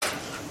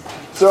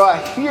So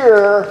I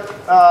hear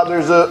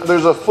there's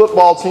a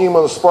football team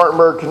on the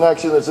Spartanburg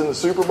Connection that's in the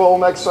Super Bowl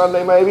next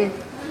Sunday, maybe.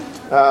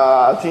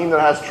 A team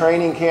that has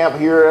training camp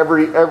here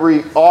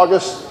every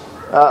August.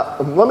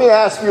 Let me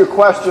ask you a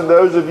question,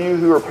 those of you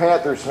who are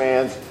Panthers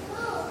fans.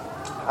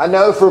 I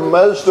know for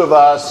most of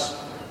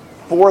us,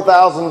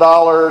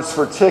 $4,000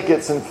 for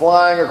tickets and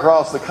flying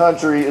across the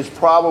country is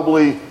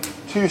probably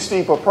too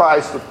steep a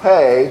price to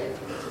pay.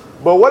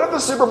 But what if the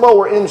Super Bowl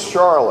were in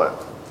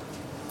Charlotte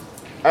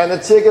and the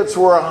tickets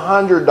were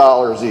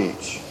 $100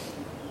 each?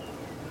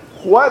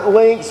 What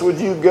lengths would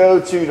you go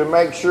to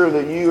make sure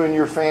that you and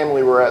your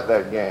family were at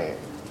that game?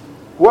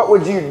 What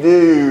would you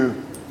do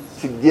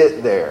to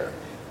get there?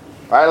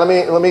 All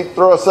right, let me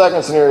throw a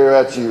second scenario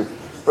at you.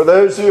 For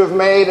those who have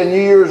made a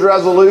New Year's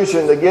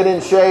resolution to get in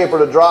shape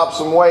or to drop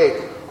some weight,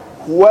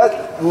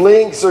 what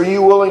lengths are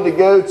you willing to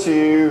go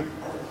to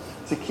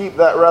keep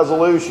that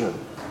resolution?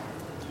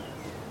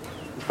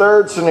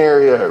 Third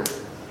scenario.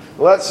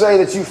 Let's say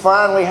that you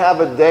finally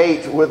have a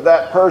date with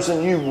that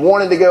person you've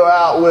wanted to go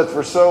out with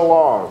for so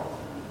long.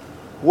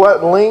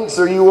 What lengths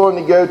are you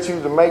willing to go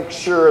to make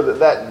sure that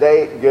that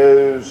date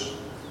goes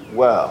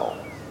well?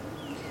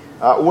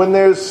 When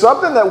there's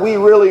something that we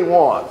really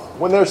want,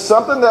 when there's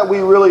something that we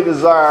really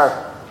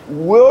desire,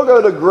 we'll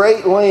go to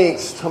great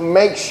lengths to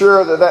make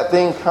sure that that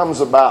thing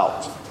comes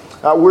about.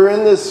 We're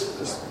in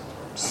this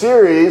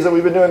series that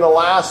we've been doing the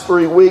last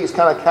 3 weeks,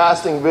 kind of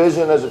casting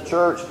vision as a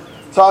church,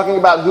 talking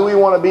about who we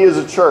want to be as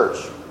a church.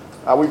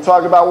 We've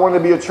talked about wanting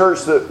to be a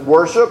church that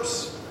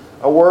worships,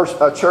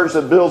 a church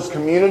that builds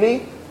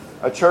community,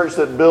 a church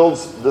that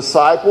builds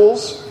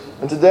disciples.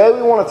 And today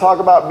we want to talk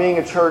about being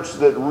a church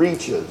that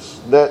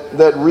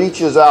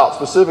reaches out,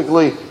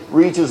 specifically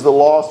reaches the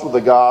lost with the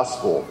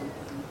gospel.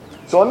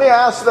 So let me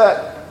ask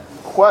that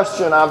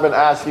question I've been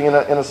asking in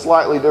a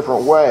slightly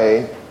different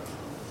way.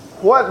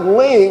 What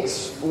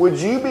lengths would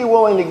you be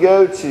willing to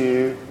go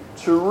to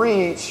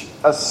reach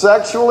a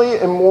sexually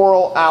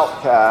immoral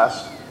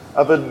outcast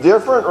of a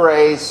different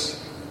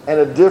race and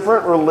a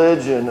different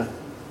religion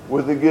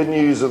with the good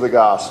news of the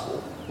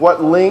gospel?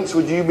 What lengths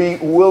would you be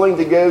willing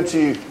to go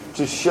to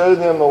show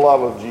them the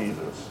love of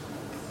Jesus?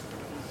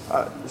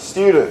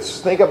 Students,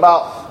 think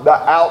about the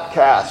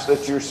outcasts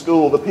at your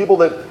school, the people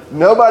that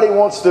nobody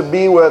wants to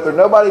be with or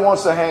nobody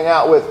wants to hang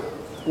out with.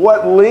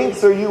 What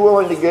lengths are you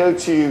willing to go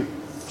to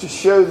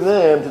show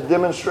them, to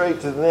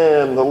demonstrate to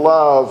them the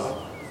love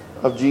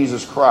of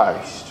Jesus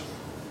Christ?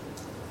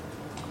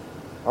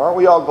 Aren't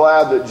we all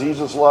glad that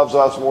Jesus loves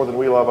us more than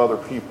we love other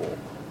people?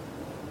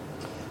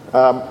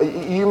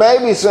 You may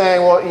be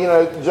saying, well,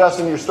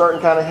 Justin, you're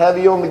starting kind of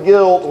heavy on the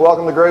guilt.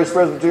 Welcome to Grace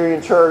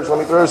Presbyterian Church. Let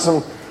me throw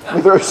some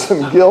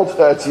guilt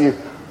at you.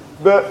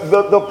 But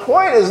the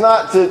point is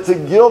not to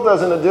guilt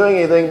us into doing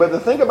anything, but to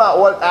think about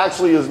what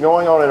actually is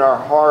going on in our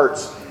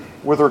hearts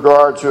with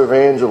regard to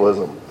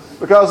evangelism.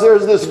 Because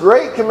there's this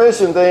Great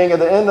Commission thing at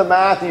the end of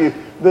Matthew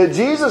that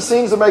Jesus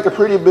seems to make a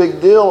pretty big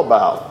deal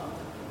about.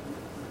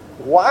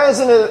 Why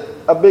isn't it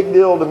a big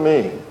deal to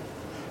me?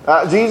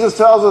 Jesus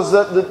tells us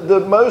that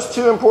the most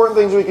two important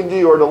things we can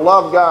do are to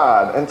love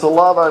God and to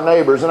love our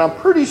neighbors. And I'm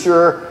pretty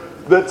sure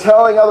that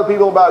telling other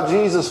people about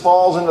Jesus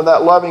falls into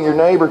that loving your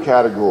neighbor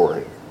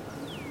category.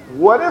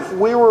 What if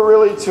we were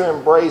really to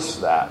embrace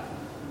that?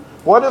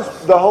 What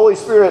if the Holy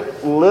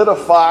Spirit lit a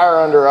fire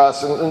under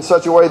us in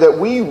such a way that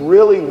we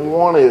really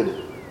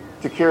wanted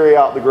to carry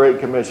out the Great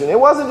Commission? It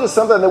wasn't just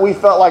something that we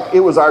felt like it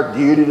was our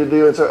duty to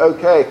do and so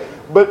okay,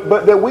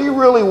 but that we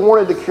really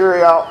wanted to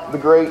carry out the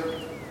Great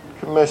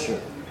Commission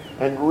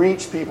and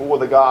reach people with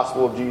the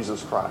gospel of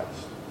Jesus Christ.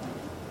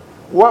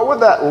 What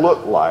would that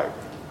look like?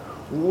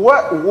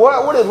 What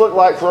would it look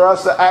like for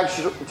us to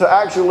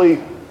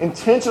actually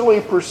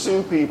intentionally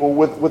pursue people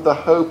with the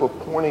hope of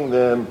pointing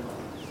them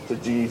to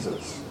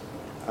Jesus?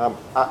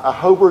 I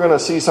hope we're going to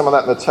see some of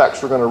that in the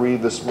text we're going to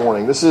read this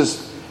morning. This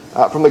is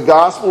from the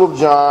Gospel of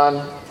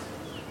John,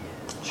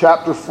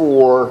 chapter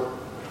 4,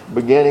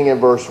 beginning in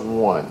verse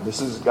 1. This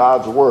is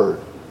God's Word.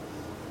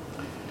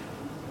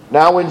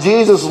 Now when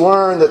Jesus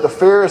learned that the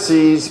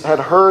Pharisees had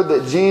heard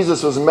that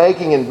Jesus was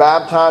making and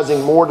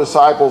baptizing more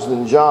disciples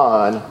than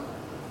John,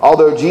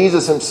 although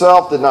Jesus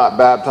himself did not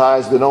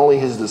baptize but only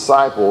his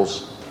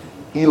disciples,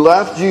 he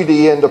left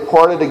Judea and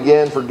departed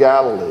again for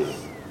Galilee.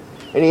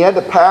 And he had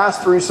to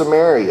pass through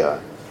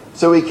Samaria.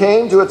 So he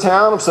came to a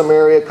town of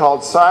Samaria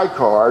called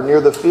Sychar,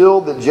 near the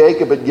field that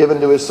Jacob had given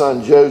to his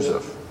son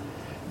Joseph.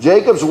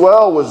 Jacob's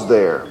well was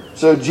there.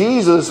 So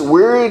Jesus,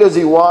 wearied as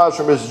he was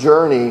from his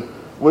journey,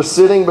 was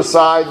sitting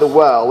beside the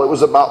well. It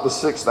was about the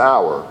 6th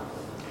hour.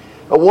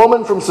 A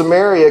woman from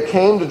Samaria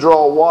came to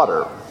draw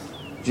water.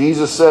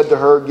 Jesus said to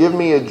her, "Give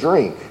me a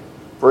drink,"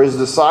 for his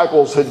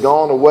disciples had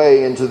gone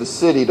away into the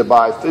city to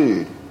buy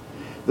food.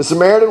 The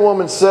Samaritan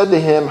woman said to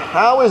him,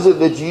 "How is it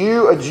that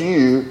you, a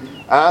Jew,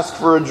 ask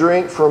for a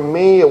drink from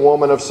me, a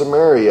woman of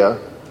Samaria?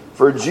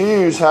 For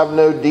Jews have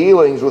no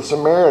dealings with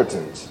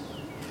Samaritans."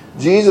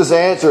 Jesus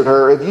answered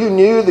her, "If you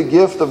knew the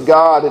gift of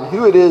God and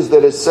who it is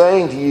that is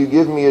saying to you,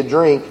 'Give me a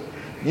drink,'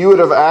 you would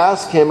have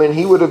asked him and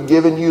he would have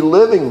given you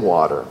living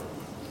water."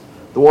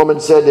 The woman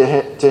said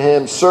to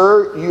him,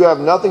 "Sir, you have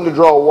nothing to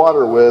draw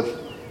water with,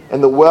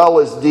 and the well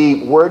is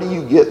deep. Where do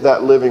you get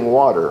that living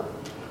water?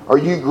 Are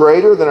you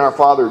greater than our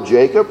father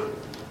Jacob?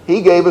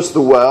 He gave us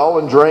the well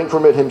and drank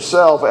from it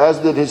himself, as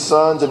did his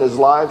sons and his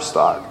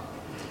livestock."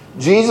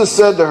 Jesus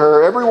said to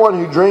her, "Everyone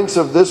who drinks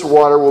of this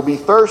water will be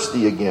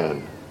thirsty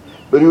again.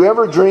 But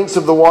whoever drinks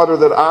of the water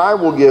that I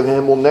will give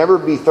him will never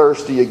be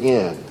thirsty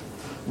again.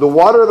 The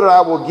water that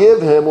I will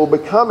give him will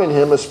become in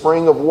him a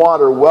spring of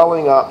water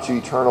welling up to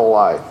eternal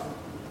life."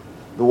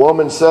 The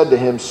woman said to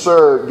him,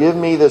 "Sir, give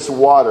me this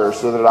water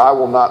so that I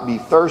will not be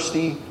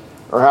thirsty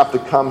or have to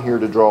come here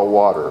to draw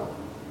water."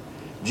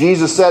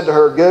 Jesus said to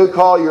her, "Go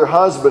call your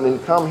husband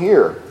and come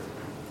here."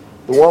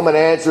 The woman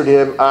answered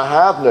him, "I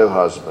have no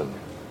husband."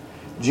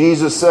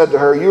 Jesus said to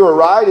her, "You are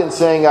right in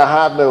saying, 'I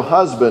have no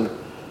husband,'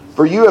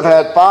 for you have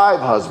had 5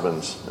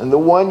 husbands, and the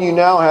one you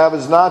now have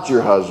is not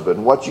your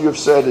husband. What you have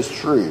said is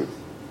true."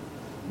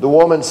 The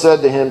woman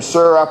said to him,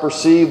 "Sir, I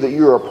perceive that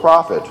you are a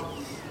prophet.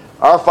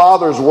 Our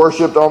fathers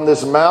worshipped on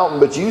this mountain,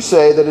 but you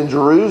say that in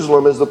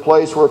Jerusalem is the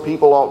place where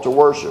people ought to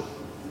worship."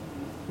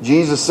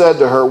 Jesus said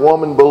to her,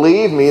 "Woman,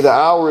 believe me, the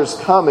hour is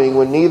coming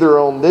when neither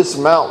on this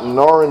mountain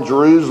nor in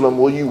Jerusalem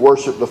will you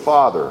worship the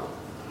Father.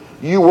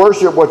 You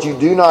worship what you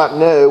do not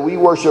know. We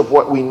worship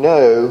what we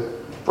know,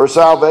 for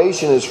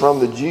salvation is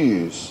from the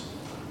Jews.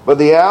 But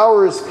the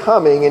hour is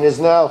coming and is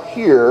now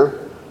here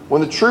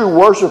when the true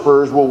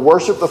worshipers will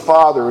worship the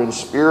Father in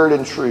spirit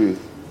and truth.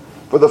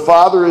 For the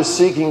Father is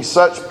seeking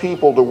such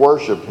people to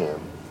worship him.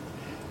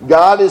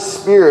 God is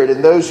spirit,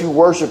 and those who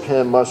worship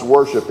him must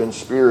worship in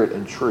spirit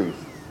and truth."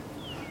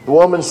 The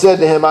woman said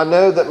to him, "I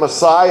know that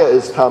Messiah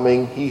is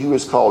coming, he who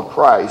is called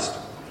Christ.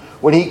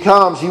 When he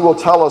comes, he will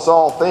tell us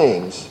all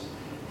things."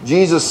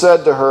 Jesus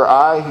said to her,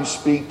 "I who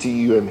speak to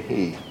you am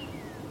he."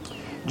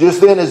 Just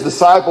then his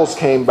disciples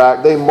came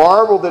back. They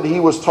marveled that he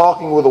was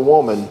talking with a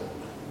woman,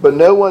 but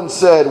no one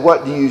said,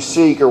 "What do you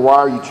seek?" or "Why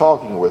are you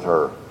talking with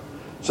her?"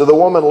 So the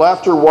woman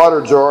left her water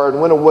jar and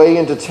went away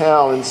into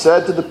town and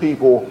said to the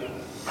people,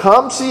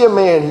 "Come see a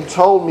man who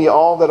told me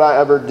all that I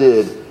ever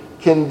did.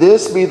 Can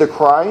this be the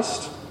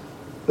Christ?"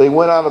 They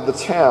went out of the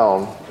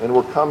town and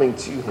were coming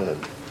to him.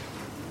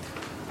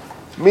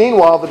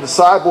 Meanwhile, the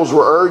disciples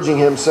were urging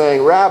him,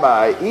 saying,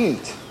 "Rabbi,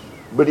 eat."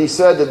 But he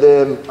said to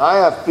them, "I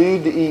have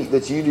food to eat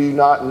that you do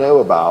not know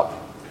about."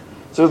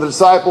 So the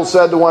disciples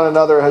said to one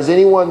another, "Has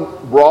anyone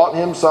brought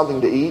him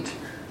something to eat?"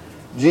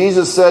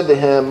 Jesus said to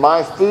him,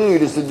 "My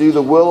food is to do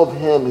the will of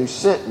him who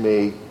sent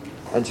me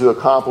and to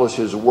accomplish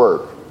his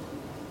work.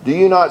 Do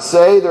you not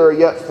say there are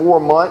yet 4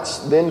 months,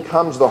 then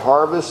comes the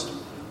harvest?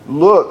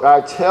 Look,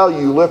 I tell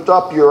you, lift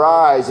up your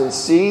eyes and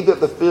see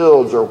that the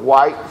fields are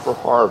white for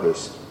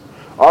harvest.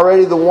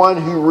 Already the one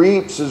who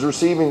reaps is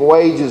receiving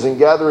wages and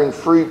gathering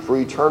fruit for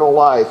eternal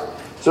life,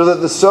 so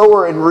that the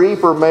sower and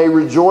reaper may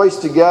rejoice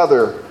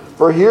together.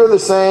 For here the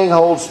saying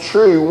holds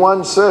true,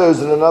 one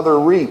sows and another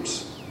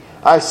reaps.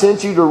 I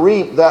sent you to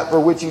reap that for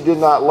which you did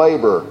not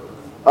labor.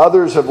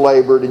 Others have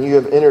labored, and you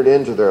have entered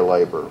into their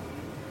labor."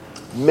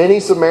 Many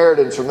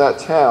Samaritans from that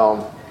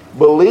town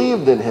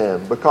believed in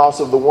him because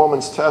of the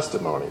woman's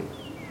testimony.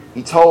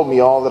 "He told me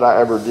all that I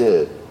ever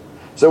did."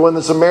 So when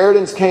the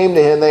Samaritans came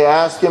to him, they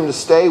asked him to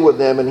stay with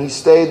them, and he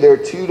stayed there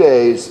 2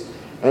 days,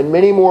 and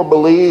many more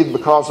believed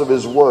because of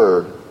his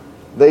word.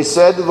 They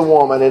said to the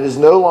woman, "It is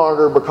no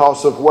longer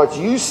because of what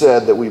you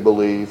said that we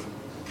believe,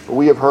 but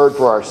we have heard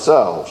for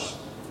ourselves,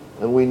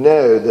 and we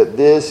know that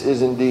this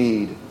is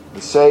indeed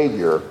the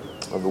Savior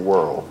of the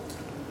world."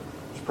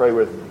 Let's pray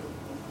with me.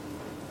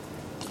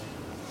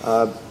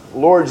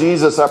 Lord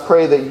Jesus, I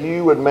pray that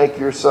you would make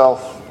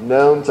yourself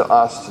known to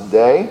us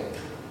today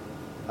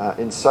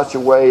in such a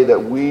way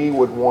that we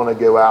would want to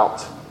go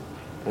out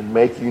and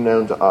make you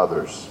known to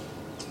others.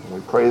 And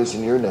we pray this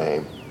in your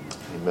name.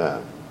 Amen.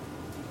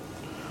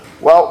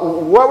 Well,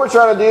 what we're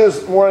trying to do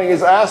this morning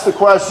is ask the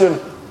question,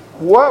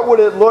 what would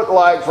it look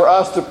like for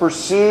us to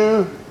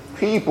pursue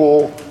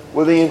people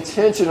with the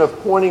intention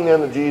of pointing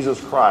them to Jesus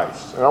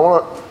Christ? And I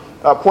want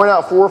to point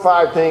out 4 or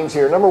 5 things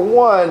here. Number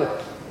one,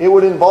 it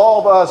would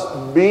involve us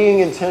being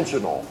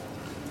intentional.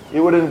 It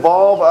would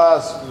involve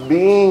us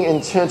being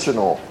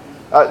intentional.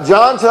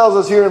 John tells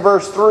us here in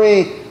verse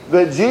 3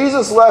 that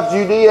Jesus left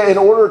Judea in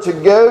order to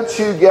go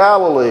to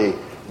Galilee.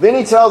 Then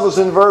he tells us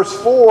in verse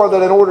 4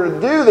 that in order to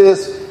do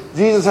this,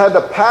 Jesus had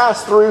to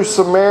pass through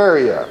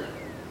Samaria.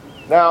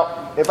 Now,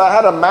 if I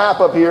had a map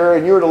up here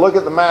and you were to look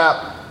at the map,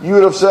 you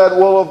would have said,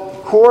 well,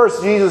 of course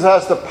Jesus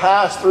has to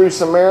pass through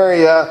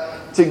Samaria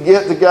to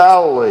get to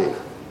Galilee.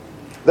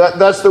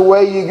 That's the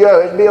way you go.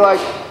 It'd be like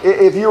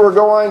if you were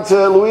going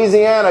to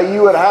Louisiana,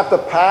 you would have to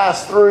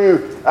pass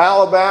through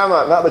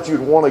Alabama. Not that you'd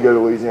want to go to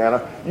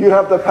Louisiana. You'd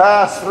have to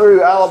pass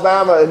through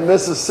Alabama and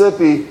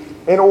Mississippi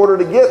in order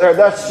to get there.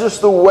 That's just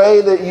the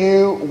way that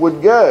you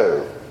would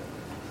go.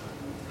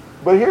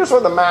 But here's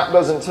what the map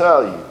doesn't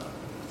tell you.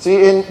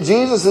 See, in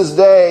Jesus'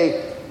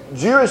 day,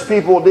 Jewish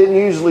people didn't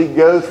usually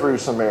go through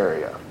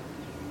Samaria.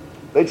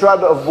 They tried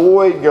to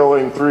avoid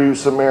going through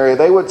Samaria.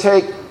 They would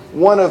take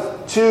one of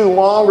 2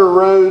 longer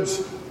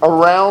roads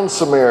around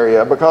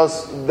Samaria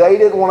because they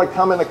didn't want to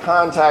come into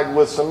contact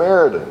with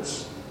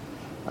Samaritans.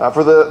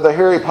 For the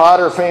Harry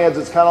Potter fans,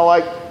 it's kind of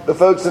like the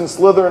folks in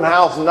Slytherin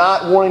House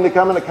not wanting to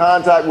come into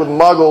contact with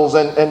muggles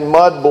and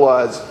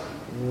mudbloods.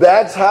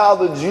 That's how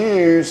the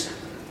Jews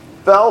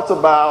felt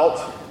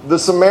about the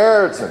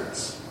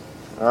Samaritans.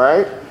 All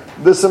right?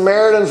 The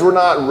Samaritans were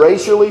not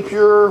racially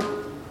pure.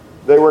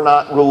 They were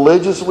not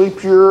religiously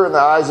pure in the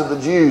eyes of the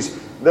Jews.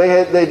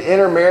 They'd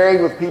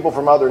intermarried with people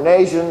from other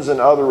nations and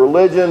other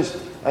religions,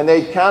 and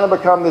they'd kind of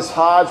become this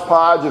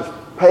hodgepodge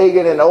of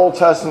pagan and Old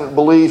Testament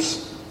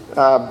beliefs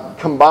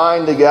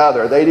combined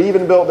together. They'd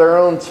even built their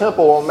own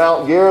temple on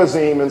Mount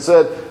Gerizim and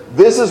said,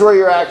 this is where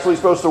you're actually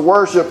supposed to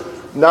worship,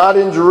 not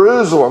in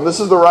Jerusalem. This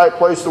is the right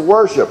place to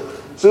worship.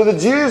 So the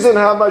Jews didn't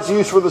have much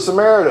use for the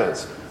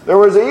Samaritans. There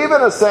was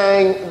even a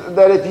saying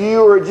that if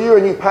you were a Jew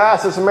and you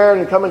passed a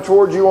Samaritan coming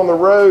towards you on the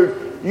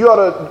road, you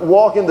ought to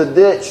walk in the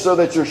ditch so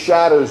that your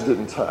shadows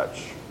didn't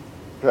touch.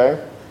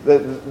 Okay?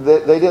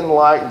 They didn't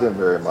like them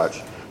very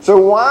much. So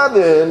why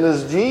then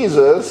does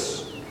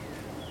Jesus,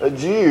 a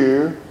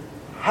Jew,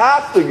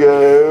 have to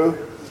go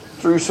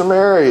through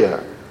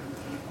Samaria?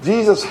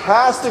 Jesus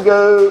has to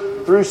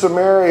go through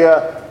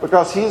Samaria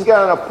because he's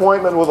got an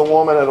appointment with a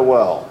woman at a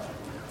well.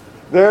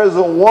 There is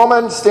a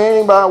woman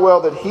standing by a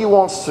well that he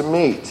wants to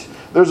meet.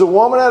 There's a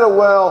woman at a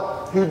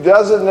well who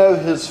doesn't know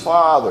his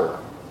father.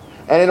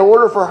 And in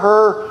order for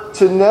her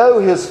to know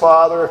his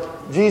father,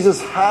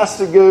 Jesus has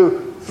to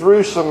go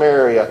through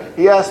Samaria.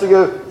 He has to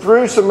go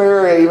through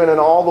Samaria even and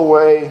all the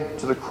way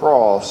to the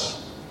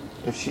cross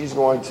if she's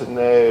going to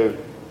know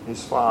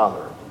his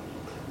father.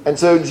 And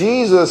so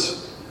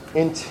Jesus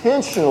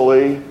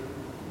intentionally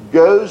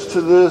goes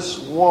to this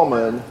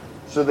woman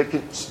so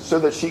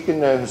that she can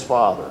know his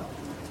father.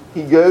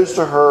 He goes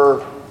to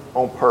her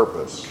on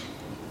purpose.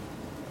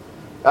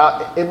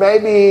 It may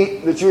be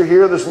that you're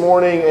here this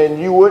morning and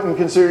you wouldn't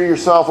consider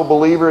yourself a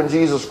believer in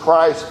Jesus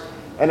Christ.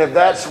 And if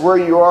that's where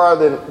you are,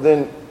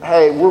 then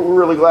hey, we're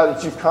really glad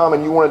that you've come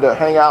and you wanted to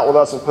hang out with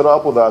us and put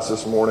up with us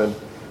this morning.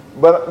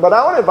 But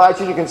I want to invite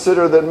you to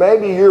consider that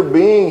maybe your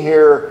being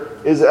here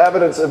is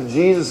evidence of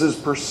Jesus'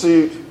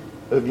 pursuit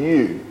of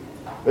you.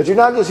 That you're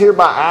not just here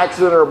by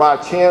accident or by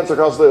chance or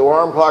because the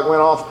alarm clock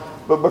went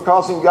off, but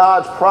because in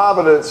God's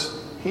providence,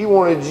 he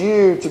wanted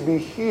you to be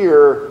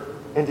here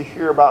and to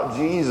hear about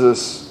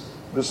Jesus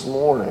this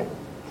morning.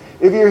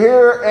 If you're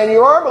here and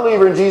you are a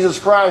believer in Jesus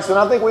Christ, then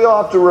I think we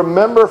all have to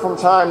remember from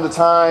time to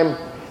time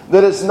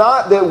that it's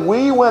not that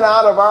we went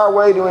out of our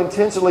way to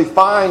intentionally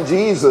find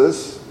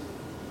Jesus.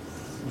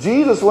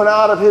 Jesus went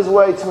out of his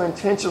way to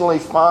intentionally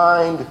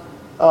find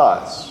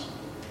us.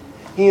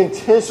 He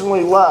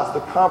intentionally left the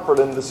comfort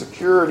and the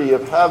security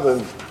of heaven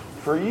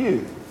for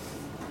you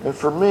and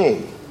for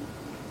me.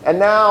 And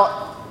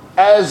now,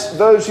 as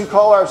those who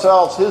call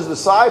ourselves his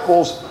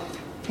disciples,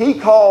 he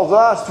calls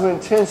us to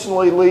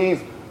intentionally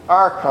leave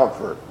our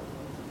comfort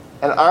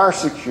and our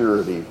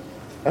security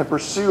and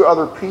pursue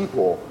other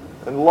people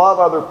and love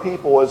other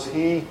people as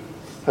he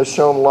has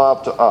shown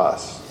love to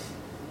us.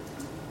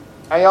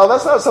 And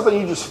that's not something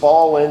you just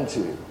fall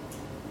into.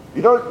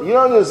 You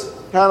don't just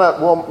kind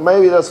of, well,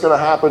 maybe that's going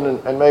to happen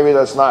and maybe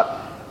that's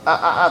not.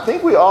 I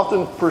think we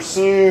often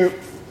pursue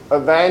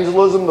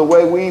evangelism the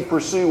way we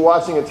pursue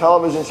watching a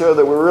television show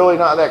that we're really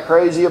not that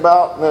crazy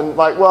about. And then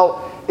like,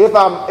 well, if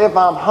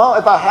I'm home,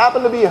 if I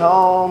happen to be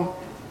home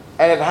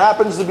and it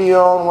happens to be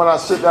on when I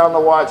sit down to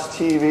watch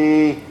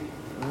TV,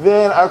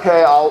 then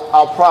okay,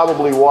 I'll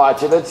probably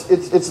watch it.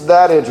 It's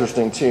that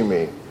interesting to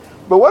me.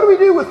 But what do we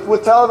do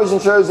with television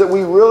shows that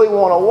we really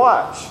want to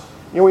watch?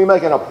 We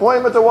make an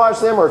appointment to watch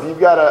them, or if you've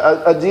got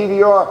a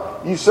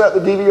DVR, you set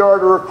the DVR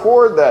to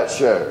record that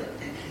show.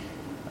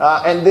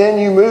 And then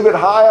you move it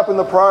high up in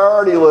the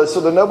priority list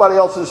so that nobody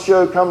else's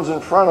show comes in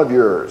front of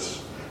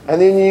yours.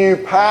 And then you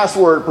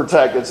password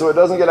protect it so it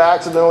doesn't get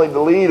accidentally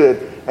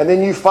deleted. And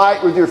then you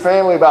fight with your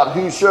family about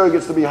whose show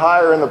gets to be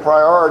higher in the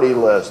priority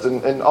list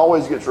and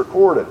always gets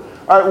recorded.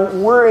 All right,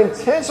 we're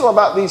intentional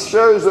about these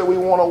shows that we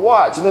want to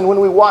watch. And then when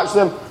we watch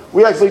them,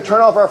 we actually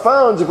turn off our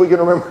phones if we can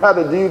remember how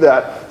to do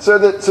that so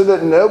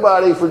that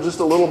nobody for just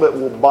a little bit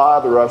will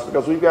bother us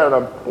because we've got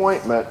an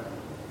appointment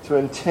to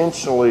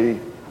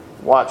intentionally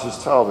watch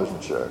this television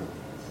show.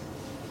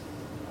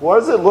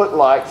 What does it look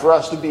like for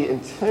us to be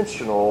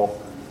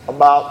intentional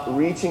about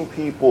reaching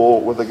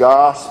people with the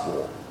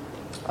gospel?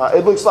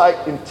 It looks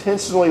like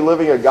intentionally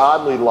living a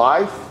godly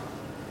life,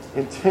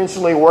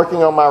 intentionally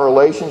working on my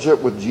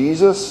relationship with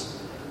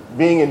Jesus,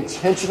 being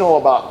intentional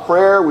about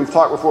prayer. We've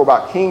talked before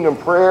about kingdom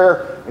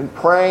prayer and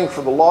praying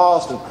for the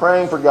lost and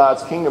praying for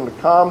God's kingdom to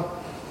come.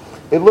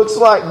 It looks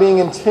like being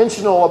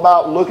intentional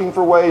about looking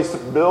for ways to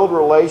build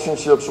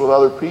relationships with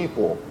other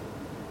people.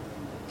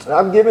 And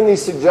I've given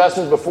these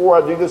suggestions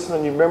before. I do this in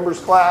the new members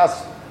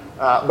class,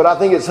 but I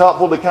think it's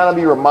helpful to kind of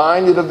be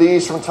reminded of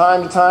these from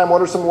time to time.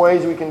 What are some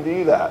ways we can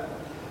do that?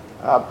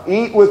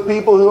 Eat with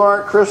people who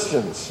aren't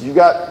Christians. You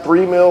got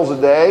 3 meals a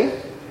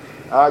day.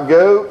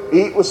 Go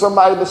eat with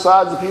somebody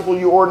besides the people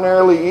you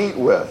ordinarily eat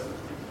with.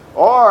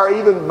 Or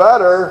even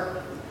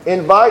better,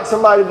 Invite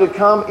somebody to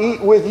come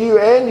eat with you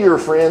and your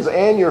friends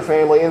and your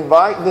family.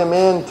 Invite them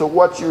into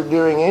what you're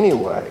doing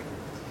anyway.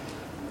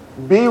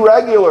 Be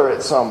regular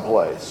at some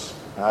place.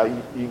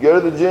 You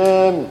go to the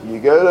gym, you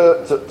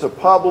go to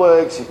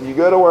Publix, you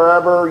go to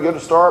wherever, you go to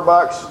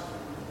Starbucks.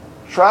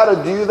 Try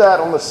to do that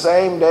on the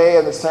same day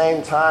and the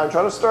same time.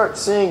 Try to start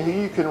seeing who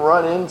you can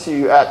run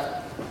into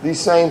at these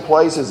same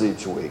places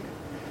each week.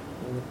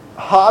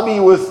 Hobby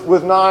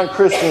with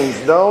non-Christians.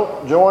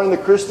 Don't join the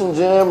Christian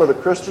gym or the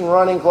Christian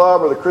running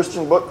club or the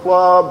Christian book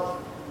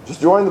club. Just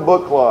join the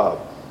book club.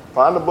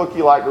 Find a book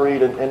you like to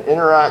read and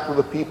interact with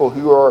the people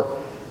who are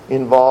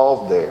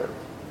involved there.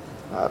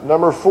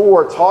 Number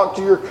 4, talk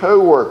to your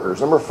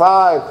coworkers. Number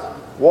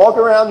 5, walk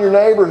around your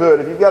neighborhood.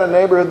 If you've got a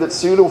neighborhood that's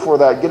suitable for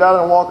that, get out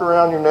and walk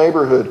around your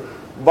neighborhood.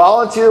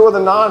 Volunteer with a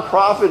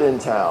nonprofit in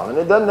town. And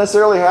it doesn't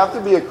necessarily have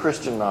to be a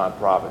Christian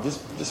nonprofit.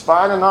 Just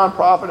find a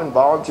nonprofit and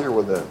volunteer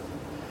with them.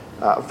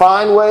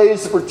 Find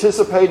ways to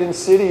participate in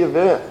city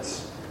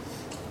events.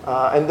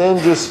 And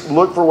then just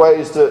look for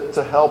ways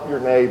to help your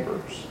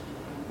neighbors.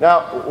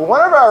 Now, one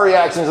of our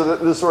reactions to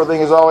this sort of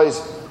thing is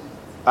always,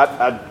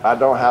 I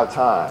don't have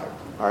time.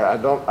 All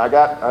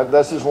right,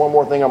 that's just one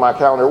more thing on my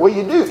calendar. Well,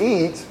 you do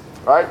eat,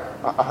 right?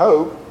 I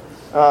hope.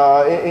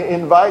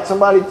 Invite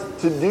somebody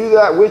to do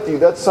that with you.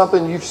 That's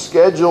something you've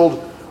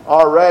scheduled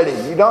already.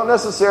 You don't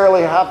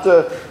necessarily have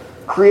to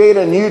create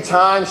a new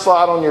time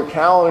slot on your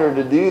calendar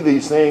to do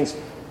these things.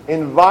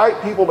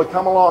 Invite people to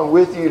come along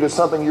with you to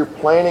something you're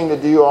planning to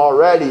do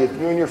already. If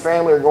you and your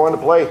family are going to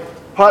play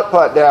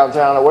putt-putt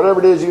downtown or whatever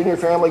it is you and your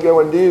family go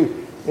and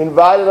do,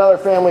 invite another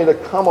family to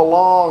come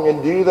along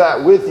and do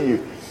that with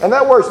you. And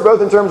that works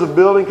both in terms of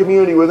building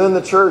community within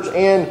the church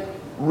and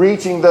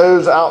reaching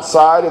those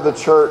outside of the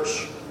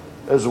church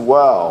as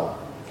well.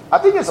 I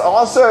think it's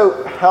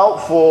also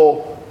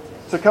helpful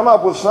to come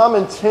up with some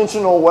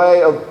intentional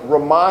way of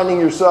reminding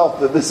yourself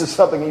that this is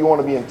something you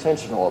want to be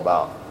intentional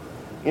about.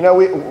 You know,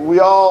 we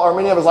all, or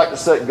many of us like to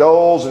set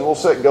goals, and we'll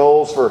set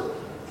goals for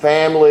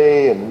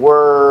family and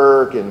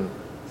work and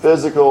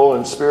physical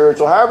and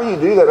spiritual. However you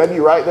do that, maybe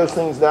you write those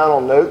things down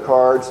on note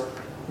cards.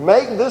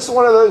 Make this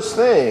one of those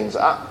things.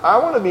 I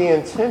want to be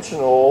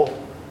intentional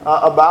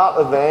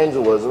about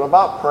evangelism,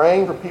 about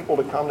praying for people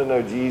to come to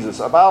know Jesus,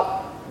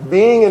 about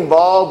being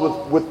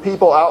involved with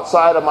people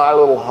outside of my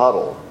little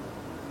huddle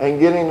and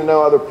getting to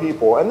know other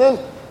people. And then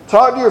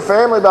talk to your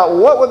family about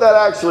what would that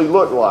actually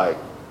look like.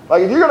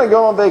 Like if you're going to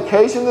go on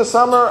vacation this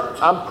summer,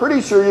 I'm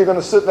pretty sure you're going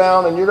to sit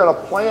down and you're going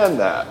to plan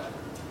that.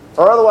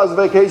 Or otherwise the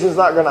vacation is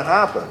not going to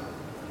happen.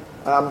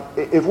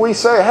 If we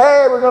say,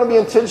 hey, we're going to be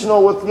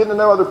intentional with getting to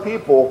know other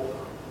people,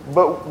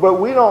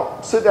 but we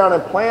don't sit down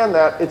and plan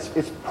that,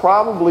 it's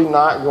probably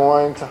not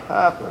going to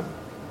happen.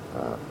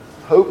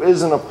 Hope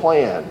isn't a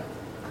plan,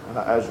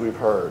 as we've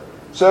heard.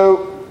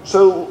 So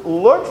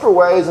look for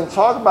ways and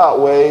talk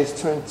about ways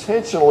to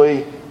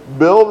intentionally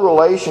build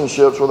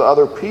relationships with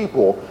other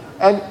people.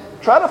 And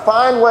try to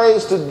find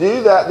ways to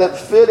do that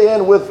fit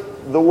in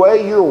with the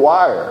way you're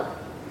wired.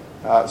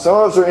 Some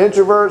of us are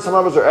introverts, some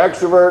of us are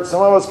extroverts,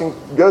 some of us can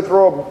go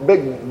throw a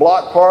big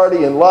block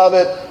party and love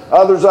it.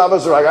 Others of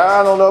us are like,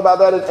 I don't know about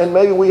that, and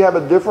maybe we have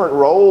a different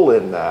role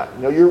in that.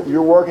 You know,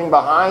 you're working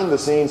behind the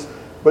scenes,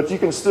 but you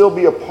can still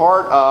be a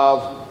part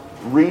of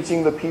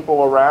reaching the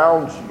people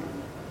around you.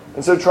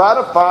 And so try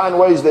to find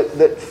ways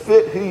that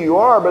fit who you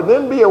are, but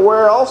then be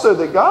aware also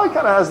that God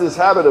kind of has this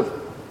habit of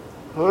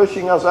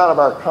pushing us out of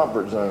our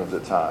comfort zones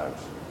at times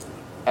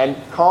and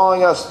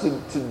calling us to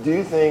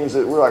do things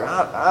that we're like,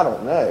 I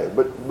don't know,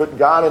 but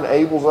God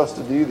enables us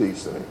to do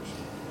these things.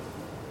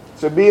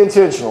 So be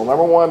intentional.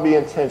 Number 1, be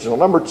intentional.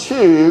 Number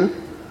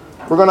 2,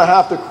 we're going to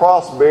have to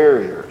cross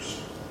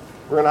barriers.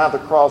 We're going to have to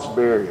cross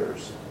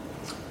barriers.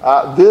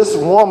 This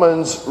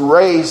woman's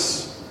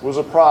race was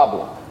a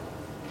problem.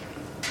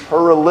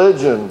 Her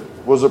religion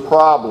was a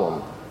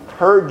problem.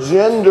 Her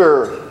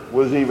gender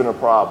was even a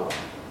problem.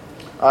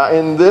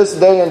 In this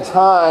day and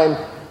time,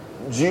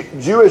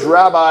 Jewish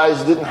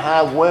rabbis didn't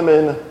have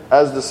women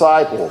as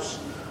disciples.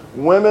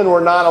 Women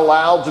were not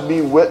allowed to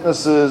be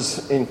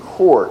witnesses in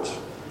court.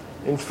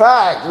 In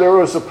fact, there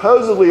was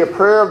supposedly a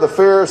prayer of the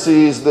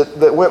Pharisees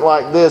that went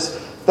like this: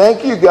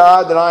 "Thank you,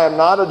 God, that I am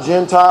not a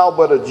Gentile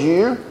but a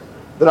Jew,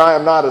 that I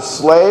am not a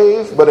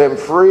slave but am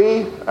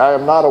free, I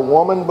am not a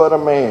woman but a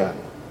man."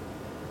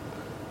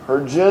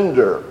 Her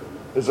gender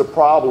is a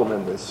problem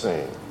in this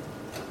scene.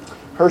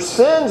 Her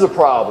sin's a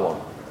problem.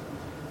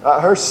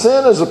 Her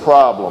sin is a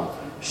problem.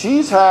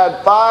 She's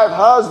had 5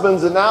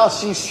 husbands and now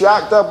she's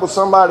shacked up with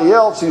somebody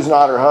else who's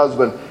not her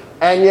husband.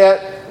 And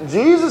yet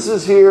Jesus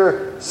is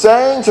here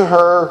saying to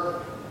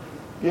her,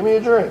 give me a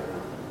drink.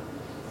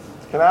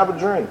 Can I have a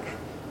drink?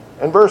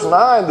 In verse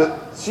 9, that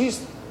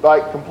she's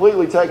like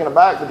completely taken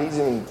aback that he's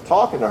even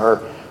talking to her.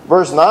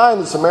 Verse 9,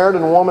 the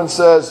Samaritan woman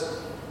says,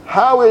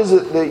 how is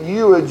it that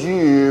you, a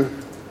Jew,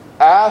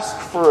 ask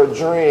for a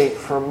drink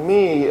from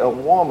me, a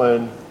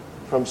woman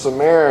from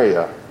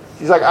Samaria?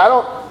 She's like, I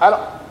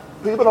don't.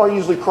 People don't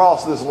usually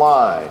cross this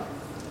line.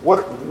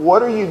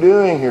 What are you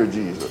doing here,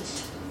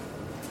 Jesus?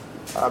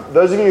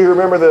 Those of you who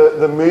remember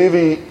the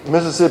movie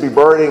Mississippi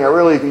Burning, or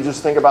really if you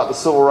just think about the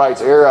civil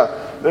rights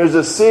era, there's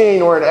a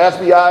scene where an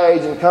FBI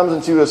agent comes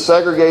into a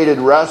segregated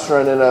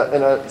restaurant in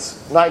a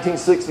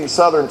 1960s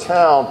southern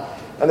town,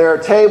 and there are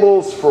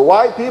tables for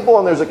white people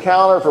and there's a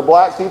counter for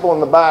black people in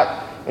the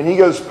back. And he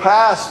goes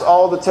past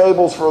all the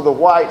tables for the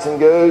whites and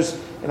goes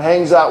and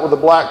hangs out with the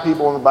black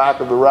people in the back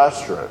of the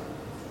restaurant.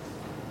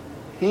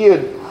 He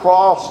had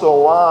crossed a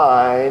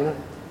line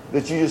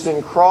that you just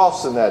didn't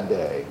cross in that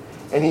day.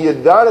 And he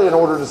had done it in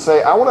order to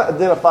say, I want to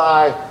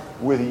identify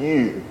with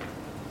you.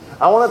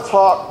 I want to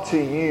talk to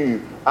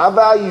you. I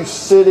value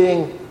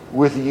sitting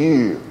with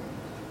you.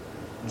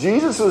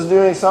 Jesus was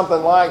doing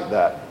something like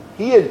that.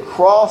 He had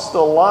crossed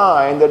a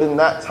line that in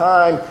that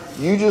time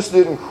you just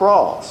didn't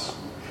cross.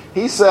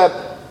 He said,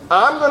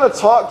 I'm going to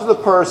talk to the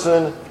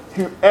person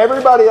who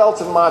everybody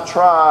else in my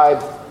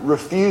tribe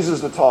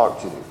refuses to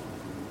talk to.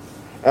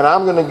 And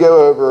I'm going to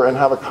go over and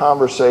have a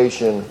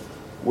conversation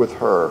with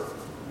her.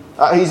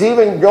 He's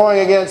even going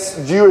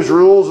against Jewish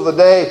rules of the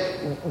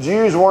day.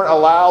 Jews weren't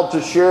allowed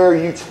to share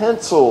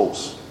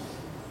utensils,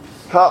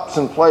 cups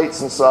and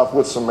plates and stuff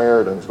with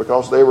Samaritans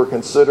because they were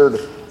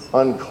considered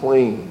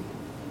unclean.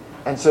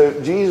 And so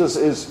Jesus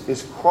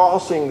is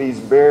crossing these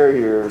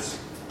barriers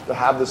to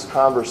have this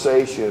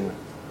conversation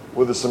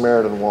with a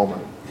Samaritan woman.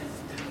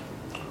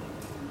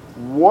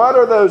 What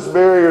are those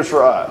barriers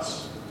for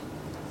us?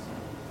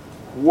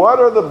 What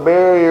are the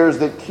barriers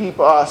that keep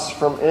us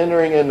from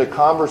entering into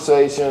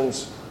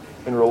conversations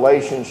and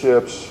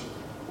relationships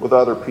with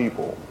other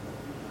people?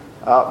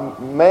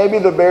 Maybe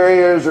the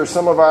barriers are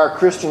some of our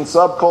Christian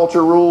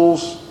subculture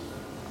rules.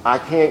 I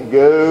can't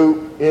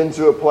go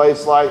into a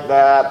place like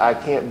that. I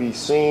can't be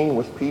seen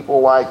with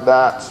people like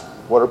that.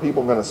 What are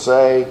people going to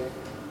say?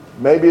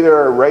 Maybe there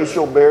are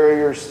racial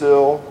barriers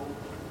still.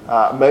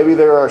 Maybe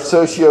there are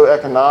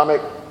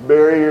socioeconomic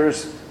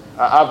barriers.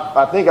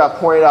 I think I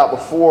pointed out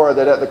before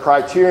that at the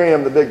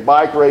Criterium, the big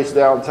bike race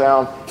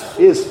downtown,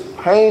 is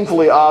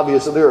painfully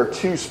obvious that there are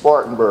two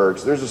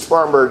Spartanburgs. There's a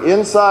Spartanburg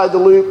inside the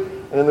loop,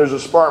 and then there's a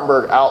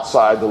Spartanburg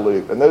outside the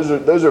loop. And those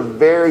are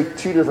very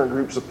two different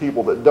groups of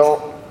people that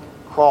don't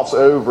cross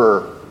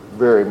over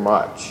very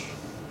much.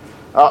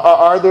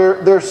 Are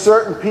there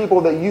certain people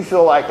that you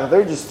feel like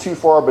they're just too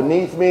far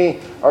beneath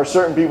me, or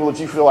certain people that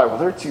you feel like, well,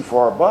 they're too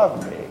far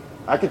above me?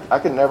 I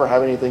could never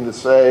have anything to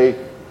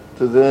say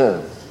to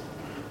them.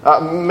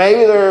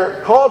 Maybe there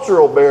are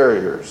cultural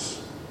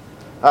barriers.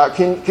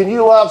 Can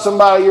you love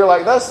somebody you're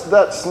like, that's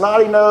that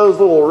snotty-nosed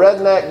little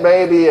redneck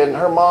baby and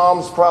her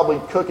mom's probably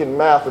cooking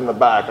meth in the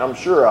back. I'm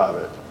sure of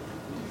it.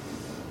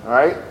 All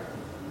right?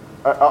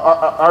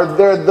 Are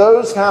there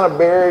those kind of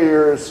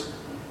barriers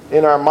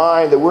in our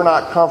mind that we're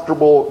not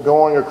comfortable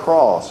going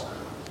across?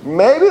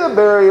 Maybe the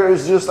barrier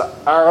is just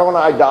our own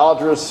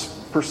idolatrous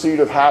pursuit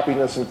of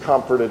happiness and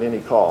comfort at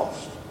any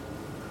cost.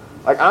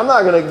 Like, I'm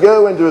not going to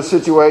go into a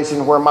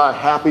situation where my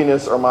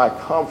happiness or my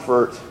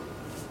comfort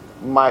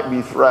might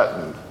be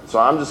threatened. So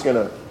I'm just going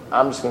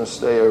to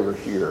stay over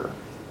here.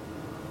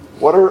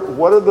 What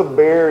are the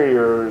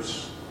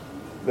barriers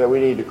that we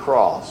need to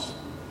cross?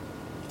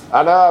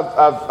 I know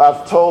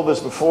I've told this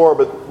before,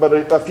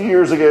 but a few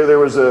years ago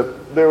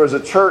there was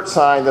a church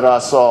sign that I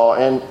saw,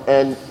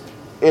 and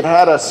it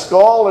had a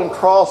skull and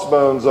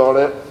crossbones on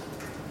it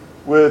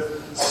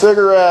with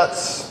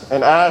cigarettes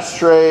and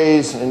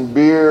ashtrays and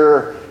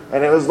beer,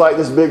 and it was like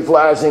this big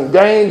flashing,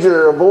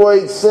 danger,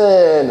 avoid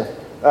sin,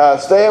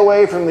 stay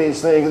away from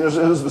these things. And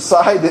it was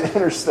beside the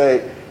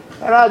interstate.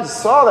 And I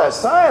just saw that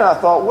sign, and I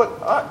thought,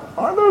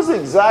 aren't those the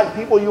exact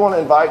people you want to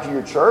invite to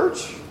your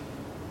church?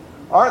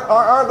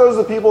 Aren't those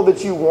the people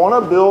that you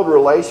want to build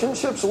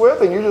relationships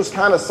with? And you're just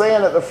kind of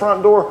saying at the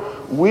front door,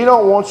 we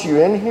don't want you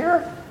in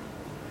here?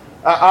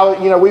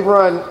 We've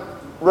run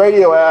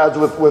radio ads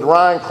with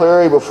Ryan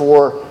Clary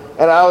before,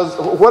 and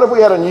what if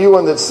we had a new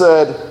one that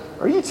said,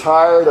 are you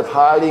tired of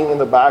hiding in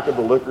the back of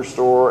the liquor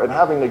store and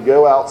having to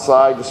go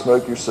outside to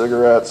smoke your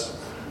cigarettes?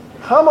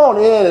 Come on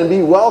in and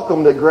be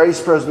welcomed at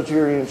Grace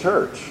Presbyterian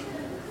Church.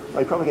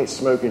 You probably can't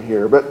smoke in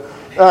here, but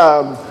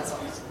are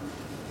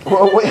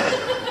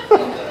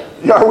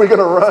we going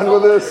to run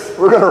with this?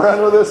 We're going to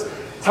run with this.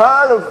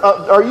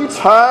 Are you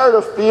tired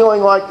of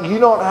feeling like you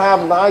don't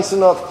have nice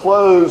enough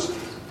clothes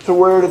to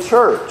wear to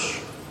church?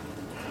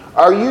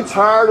 Are you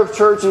tired of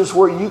churches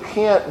where you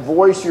can't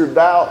voice your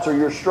doubts or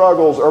your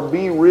struggles or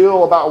be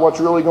real about what's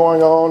really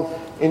going on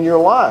in your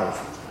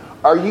life?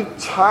 Are you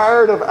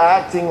tired of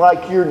acting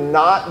like you're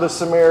not the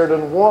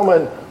Samaritan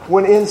woman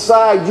when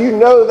inside you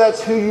know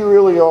that's who you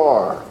really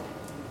are?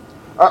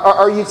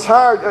 Are you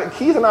tired?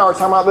 Keith and I were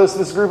talking about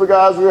this group of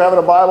guys we were having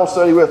a Bible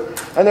study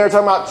with, and they were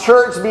talking about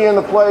church being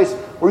the place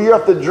where you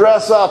have to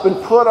dress up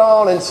and put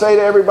on and say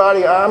to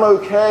everybody, I'm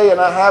okay and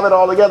I have it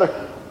all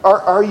together.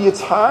 Are you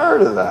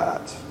tired of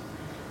that?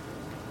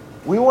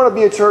 We want to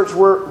be a church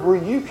where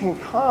you can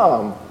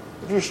come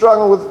if you're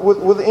struggling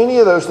with any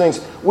of those things.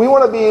 We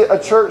want to be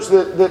a church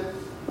that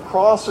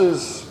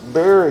crosses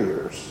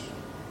barriers.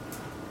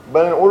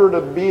 But in order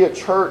to be a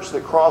church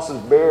that crosses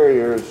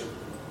barriers,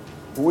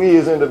 we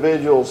as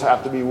individuals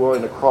have to be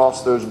willing to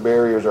cross those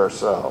barriers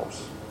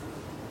ourselves.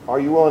 Are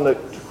you willing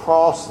to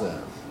cross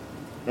them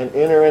and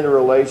enter into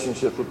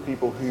relationships with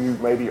people who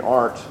maybe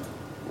aren't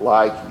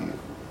like you?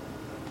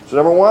 So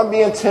number one,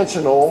 be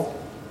intentional.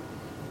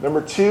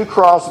 Number two,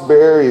 cross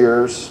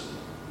barriers.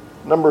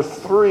 Number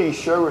three,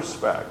 show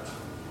respect.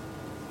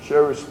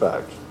 Show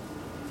respect.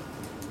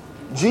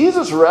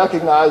 Jesus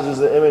recognizes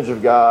the image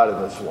of God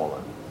in this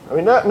woman. I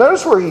mean,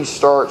 notice where he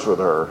starts with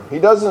her. He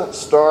doesn't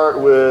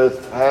start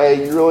with,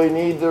 hey, you really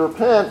need to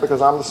repent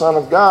because I'm the Son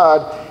of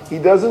God. He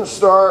doesn't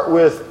start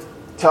with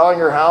telling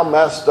her how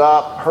messed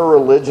up her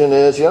religion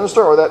is. He doesn't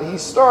start with that.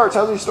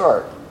 How does he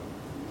start?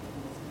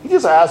 He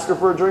just asks her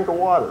for a drink of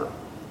water.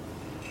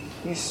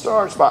 He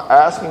starts by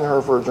asking her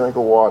for a drink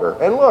of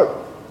water. And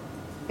look,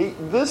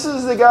 this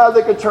is the guy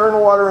that could turn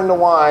water into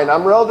wine.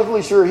 I'm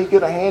relatively sure he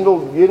could have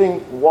handled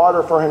getting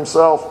water for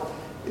himself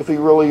if he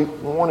really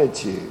wanted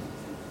to.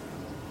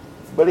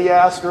 But he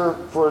asked her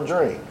for a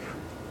drink.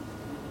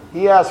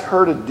 He asked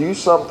her to do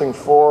something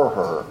for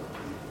her.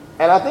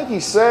 And I think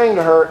he's saying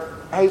to her,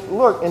 hey,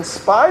 look, in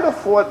spite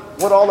of what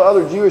all the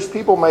other Jewish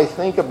people may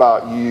think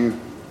about you,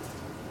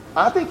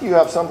 I think you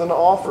have something to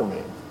offer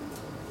me.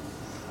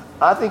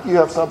 I think you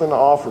have something to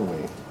offer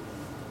me.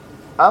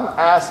 I'm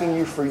asking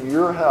you for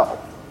your help.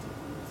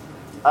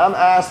 I'm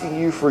asking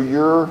you for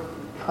your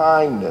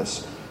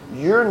kindness.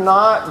 You're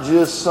not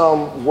just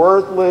some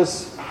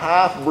worthless,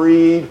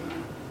 half-breed,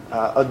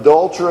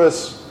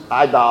 adulterous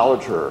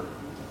idolater.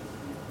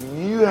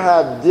 You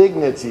have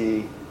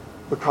dignity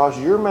because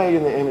you're made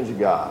in the image of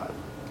God.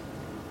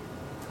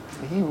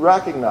 He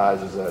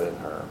recognizes that in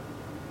her.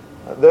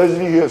 Those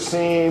of you who have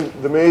seen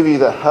the movie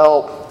The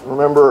Help,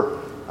 remember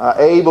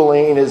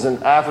Abilene is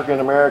an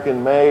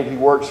African-American maid. He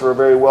works for a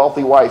very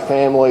wealthy white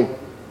family.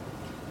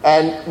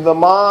 And the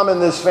mom in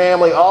this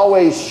family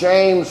always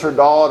shames her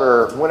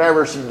daughter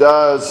whenever she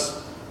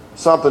does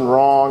something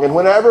wrong. And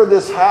whenever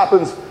this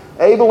happens,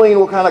 Abilene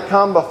will kind of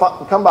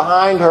come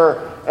behind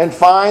her and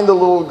find the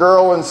little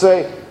girl and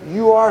say,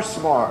 you are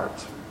smart.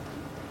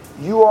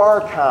 You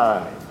are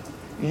kind.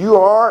 You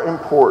are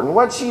important.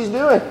 What she's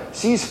doing,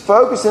 she's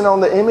focusing on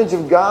the image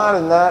of God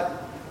in that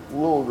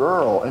little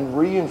girl and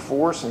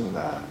reinforcing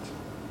that.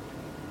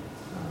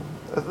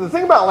 The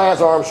thing about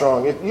Lance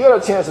Armstrong, if you had a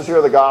chance to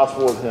share the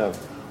gospel with him,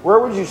 where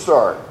would you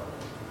start?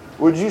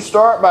 Would you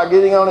start by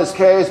getting on his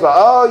case by,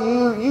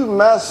 oh, you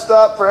messed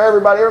up for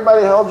everybody.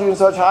 Everybody held you in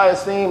such high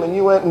esteem and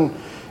you went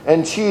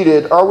and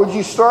cheated. Or would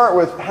you start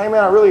with, hey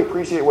man, I really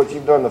appreciate what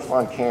you've done to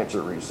fund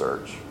cancer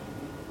research.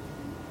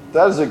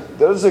 That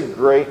is a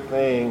great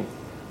thing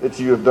that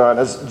you have done.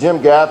 As Jim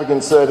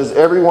Gaffigan said, is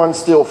everyone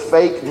still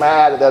fake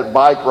mad at that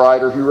bike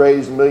rider who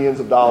raised millions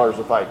of dollars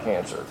to fight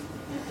cancer?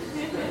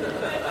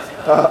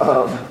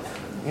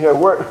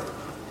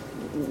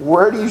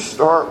 Where do you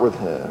start with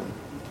him?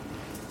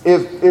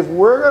 If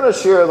we're going to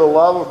share the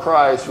love of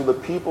Christ with the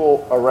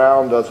people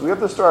around us, we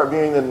have to start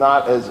viewing them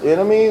not as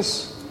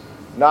enemies,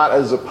 not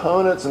as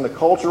opponents in the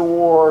culture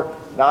war,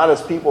 not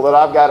as people that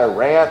I've got to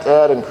rant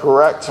at and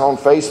correct on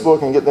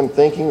Facebook and get them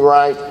thinking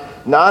right,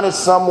 not as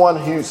someone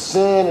whose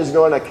sin is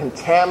going to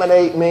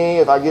contaminate me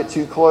if I get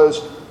too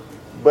close,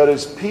 but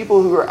as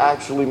people who are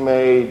actually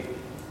made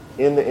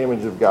in the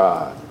image of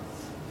God,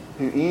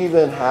 who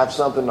even have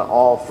something to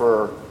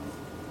offer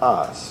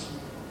us.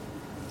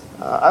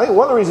 I think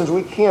one of the reasons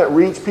we can't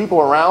reach people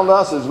around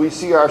us is we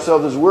see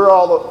ourselves as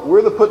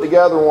we're the put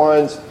together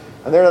ones,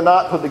 and they're the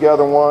not put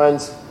together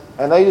ones,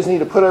 and they just need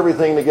to put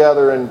everything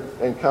together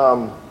and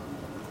come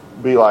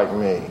be like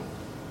me.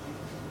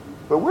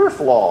 But we're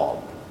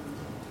flawed,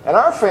 and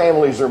our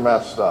families are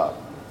messed up,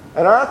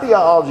 and our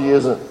theology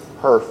isn't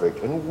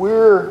perfect, and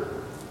we're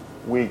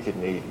weak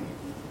and needy.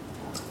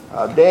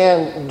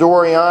 Dan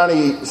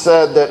Doriani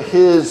said that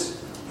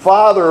his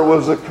father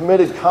was a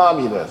committed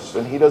communist,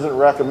 and he doesn't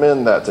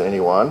recommend that to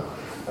anyone.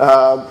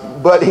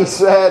 But he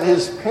said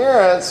his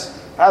parents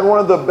had one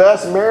of the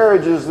best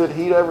marriages that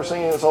he'd ever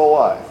seen in his whole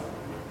life.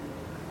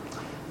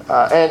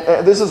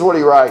 And this is what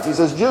he writes. He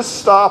says, just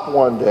stop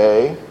one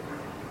day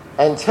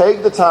and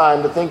take the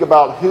time to think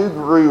about who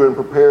grew and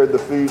prepared the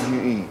food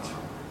you eat,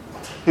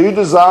 who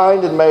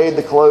designed and made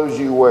the clothes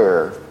you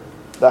wear,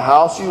 the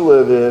house you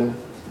live in,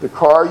 the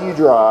car you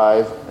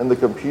drive, and the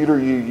computer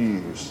you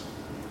use.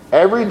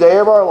 Every day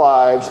of our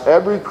lives,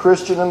 every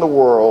Christian in the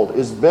world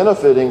is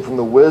benefiting from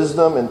the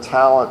wisdom and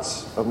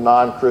talents of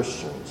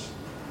non-Christians.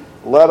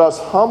 Let us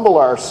humble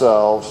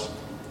ourselves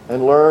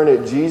and learn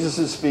at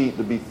Jesus' feet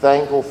to be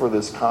thankful for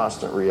this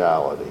constant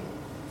reality.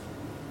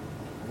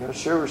 We've got to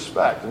show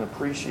respect and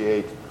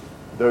appreciate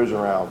those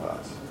around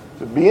us.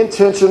 So be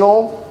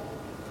intentional,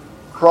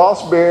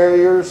 cross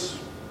barriers,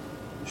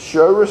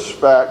 show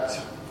respect,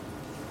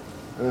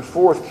 and then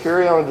fourth,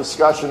 carry on a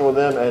discussion with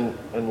them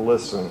and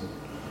listen.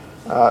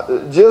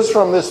 Just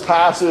from this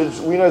passage,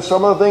 we know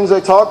some of the things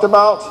they talked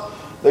about.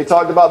 They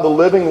talked about the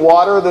living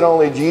water that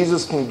only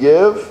Jesus can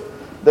give.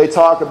 They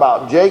talk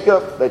about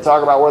Jacob. They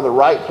talk about where the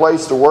right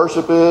place to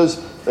worship is.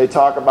 They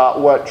talk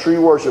about what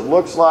true worship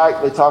looks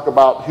like. They talk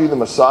about who the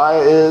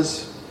Messiah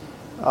is.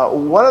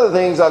 One of the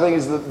things I think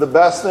is the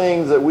best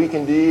things that we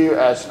can do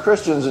as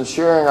Christians in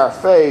sharing our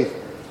faith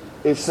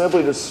is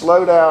simply to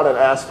slow down and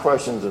ask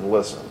questions and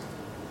listen.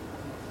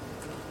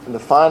 And to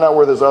find out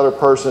where this other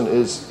person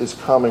is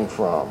coming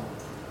from.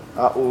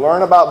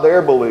 Learn about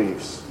their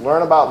beliefs.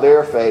 Learn about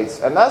their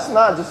faiths. And that's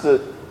not just a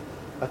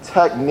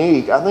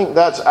technique. I think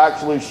that's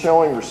actually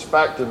showing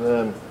respect to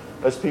them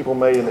as people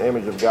made in the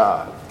image of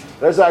God.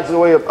 There's actually a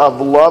way of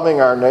loving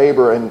our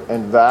neighbor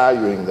and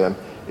valuing them.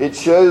 It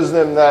shows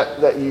them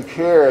that you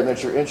care and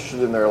that you're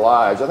interested in their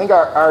lives. I think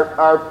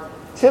our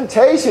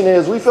temptation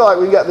is we feel like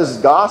we've got this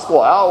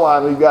gospel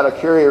outline we've got to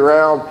carry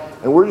around,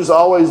 and we're just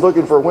always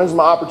looking for when's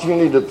my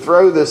opportunity to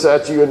throw this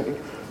at you. And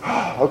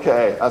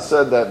okay, I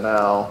said that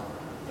now.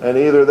 And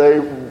either they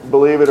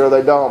believe it or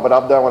they don't, but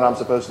I've done what I'm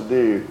supposed to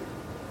do.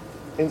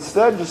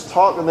 Instead, just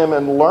talk to them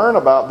and learn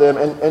about them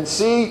and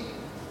see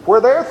where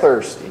they're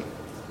thirsty.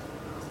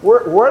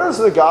 Where does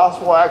the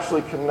gospel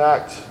actually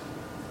connect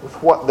with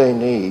what they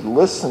need?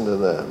 Listen to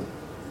them.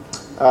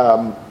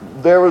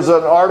 There was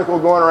an article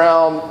going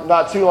around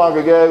not too long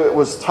ago. It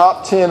was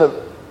top 10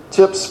 of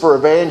tips for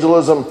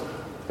evangelism,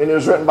 and it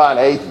was written by an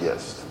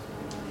atheist.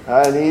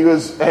 And he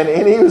was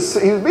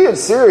being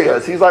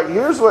serious. He's like,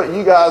 here's what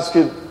you guys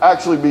could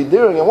actually be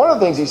doing. And one of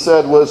the things he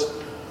said was,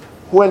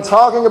 when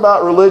talking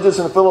about religious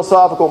and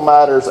philosophical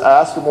matters,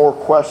 ask more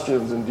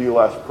questions and do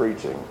less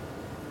preaching.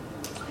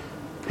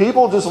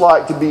 People just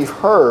like to be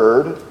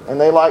heard, and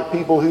they like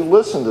people who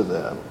listen to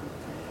them.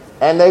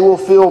 And they will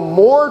feel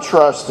more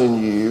trust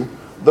in you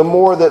the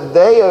more that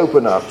they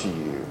open up to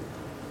you.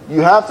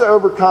 You have to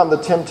overcome the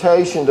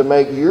temptation to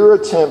make your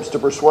attempts to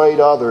persuade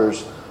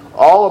others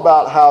all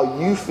about how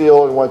you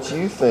feel and what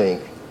you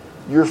think.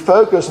 Your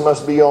focus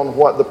must be on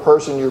what the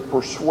person you're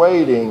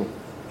persuading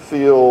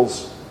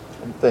feels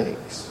and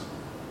thinks.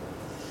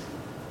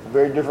 A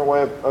very different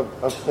way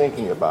of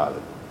thinking about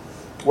it.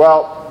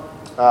 Well,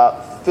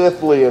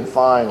 fifthly and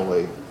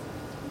finally,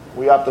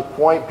 we have to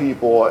point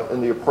people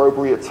in the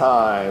appropriate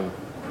time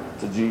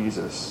to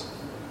Jesus.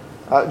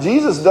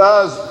 Jesus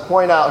does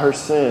point out her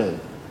sin.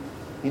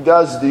 He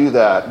does do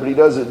that, but he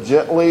does it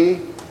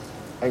gently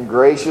and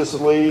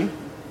graciously,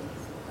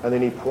 and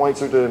then he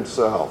points her to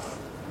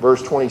himself.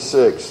 Verse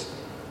 26,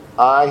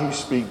 I who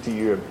speak to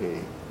you am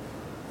he.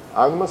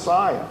 I'm the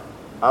Messiah.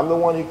 I'm the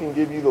one who can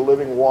give you the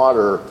living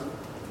water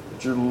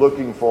that you're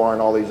looking for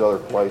in all these other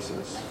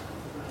places.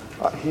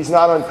 He's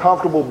not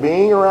uncomfortable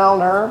being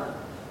around her.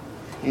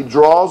 He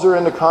draws her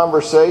into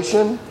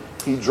conversation.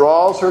 He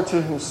draws her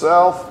to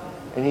himself,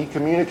 and he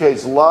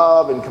communicates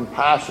love and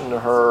compassion to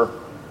her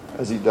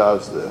as he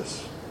does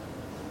this.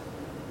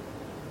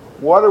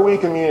 What are we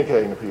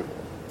communicating to people?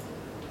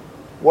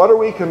 What are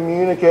we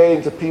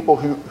communicating to people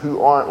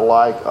who aren't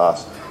like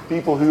us?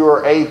 People who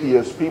are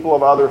atheists, people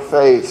of other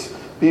faiths,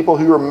 people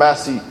who are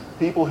messy,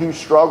 people who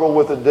struggle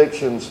with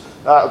addictions,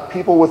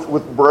 people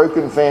with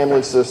broken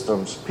family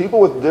systems, people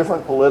with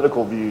different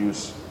political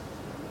views.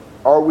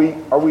 Are we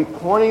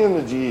pointing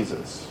them to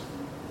Jesus?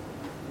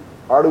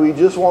 Or do we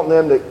just want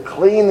them to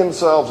clean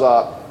themselves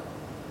up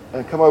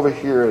and come over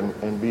here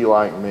and be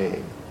like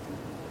me?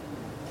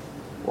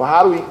 Well,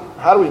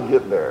 how do we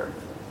get there?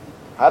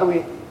 How do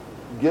we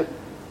get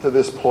to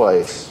this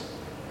place?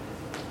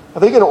 I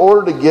think in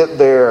order to get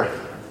there,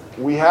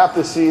 we have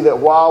to see that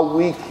while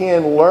we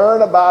can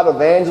learn about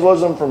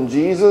evangelism from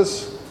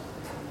Jesus,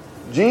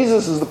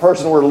 Jesus is the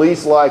person we're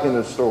least like in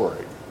the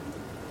story.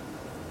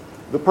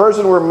 The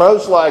person we're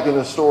most like in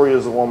the story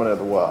is the woman at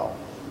the well.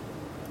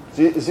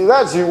 See,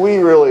 that's who we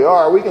really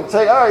are. We can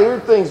take, all right, here are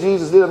things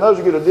Jesus did, and those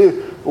are good to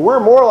do. But we're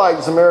more like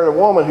the Samaritan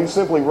woman who's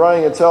simply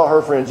running and tell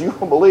her friends, you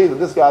won't believe that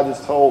this guy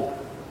just told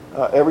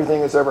everything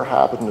that's ever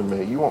happened to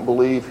me. You won't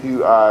believe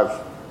who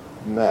I've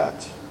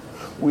met.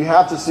 We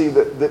have to see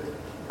that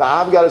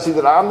I've got to see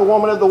that I'm the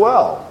woman at the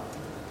well.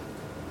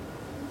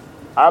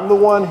 I'm the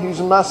one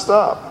who's messed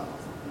up.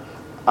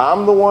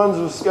 I'm the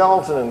one with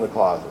skeletons in the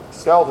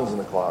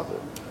closet.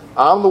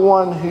 I'm the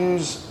one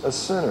who's a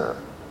sinner.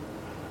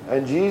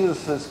 And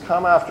Jesus has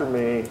come after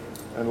me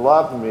and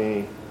loved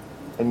me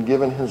and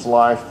given his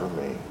life for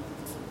me.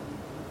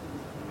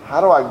 How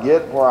do I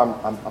get where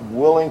I'm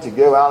willing to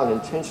go out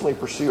and intentionally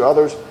pursue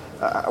others,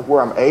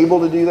 where I'm able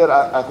to do that?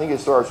 I think it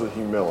starts with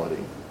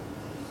humility.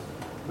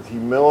 With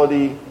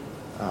humility,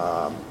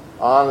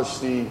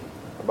 honesty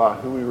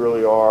about who we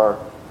really are,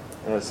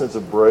 and a sense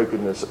of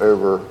brokenness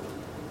over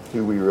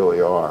who we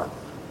really are.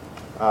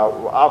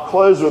 I'll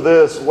close with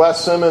this.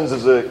 Wes Simmons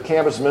is a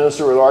campus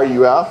minister with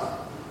RUF,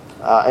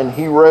 and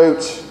he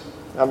wrote,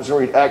 I'm just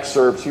going to read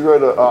excerpts, he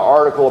wrote an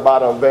article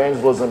about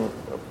evangelism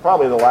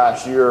probably in the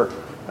last year,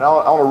 and I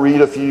want to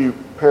read a few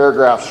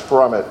paragraphs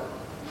from it.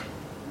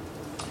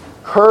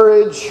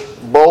 Courage,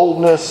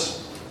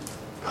 boldness,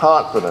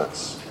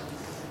 confidence.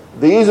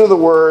 These are the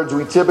words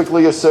we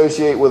typically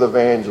associate with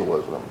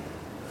evangelism.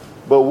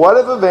 But what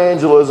if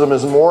evangelism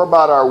is more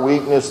about our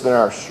weakness than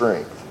our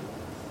strength?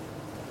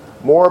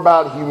 More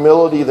about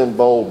humility than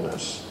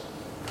boldness?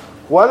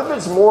 What if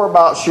it's more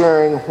about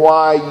sharing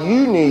why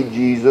you need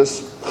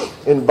Jesus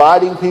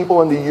inviting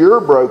people into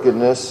your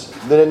brokenness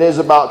than it is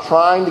about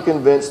trying to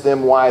convince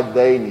them why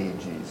they need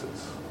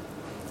Jesus?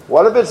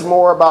 What if it's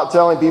more about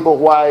telling people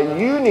why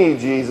you need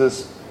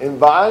Jesus,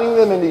 inviting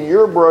them into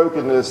your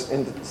brokenness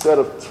instead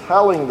of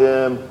telling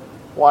them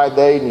why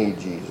they need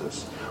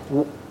Jesus?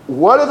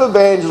 What if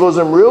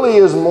evangelism really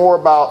is more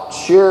about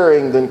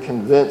sharing than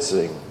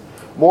convincing?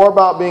 More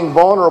about being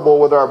vulnerable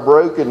with our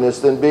brokenness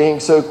than being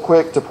so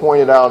quick to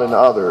point it out in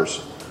others?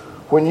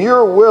 When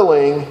you're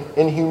willing,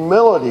 in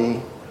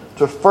humility,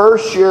 to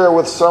first share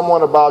with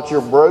someone about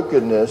your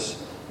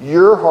brokenness,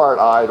 your heart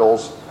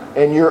idols,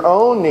 and your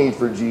own need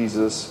for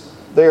Jesus,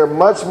 they are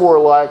much more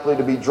likely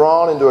to be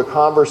drawn into a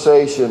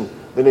conversation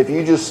than if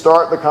you just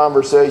start the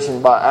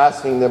conversation by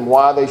asking them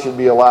why they should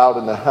be allowed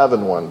into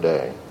heaven one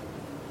day.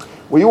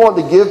 We want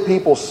to give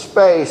people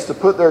space to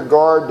put their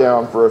guard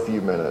down for a few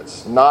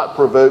minutes, not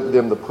provoke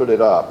them to put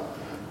it up.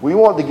 We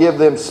want to give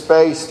them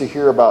space to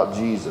hear about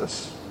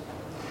Jesus.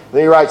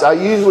 Then he writes, I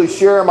usually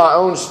share my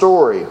own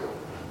story,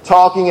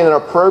 talking in an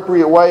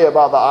appropriate way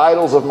about the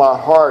idols of my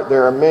heart,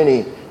 there are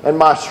many, and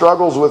my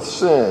struggles with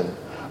sin.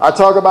 I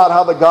talk about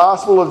how the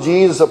gospel of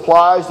Jesus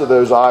applies to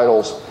those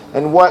idols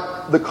and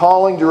what the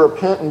calling to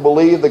repent and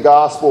believe the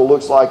gospel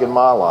looks like in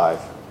my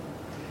life.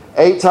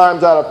 8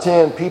 times out of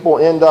 10, people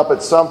end up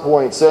at some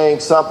point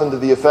saying something to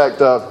the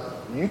effect of,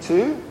 you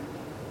too?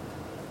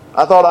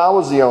 I thought I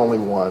was the only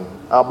one,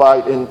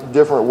 albeit in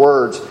different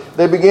words.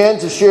 They began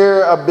to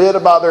share a bit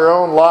about their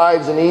own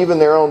lives and even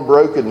their own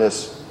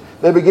brokenness.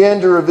 They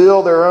began to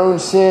reveal their own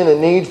sin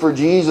and need for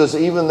Jesus,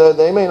 even though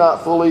they may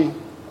not fully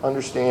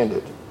understand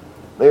it.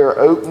 They are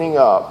opening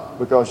up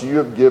because you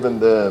have given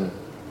them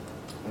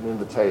an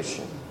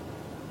invitation.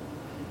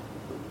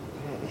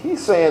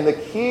 He's saying the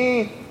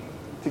key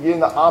to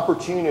getting the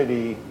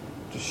opportunity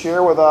to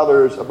share with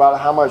others about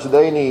how much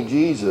they need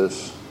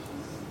Jesus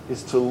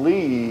is to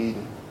lead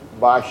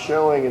by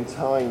showing and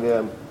telling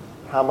them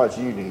how much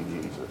you need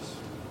Jesus.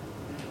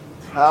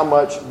 How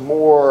much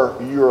more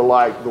you're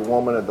like the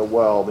woman at the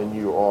well than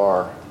you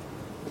are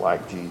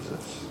like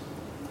Jesus.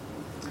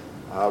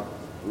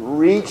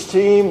 Reach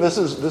team, this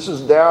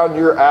is down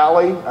your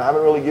alley. I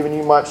haven't really given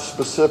you much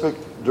specific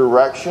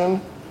direction.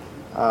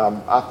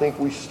 I think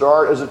we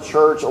start as a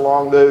church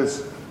along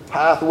those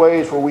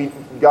pathways where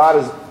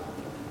God has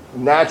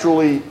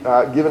naturally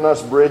given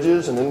us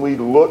bridges, and then we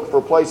look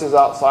for places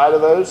outside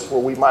of those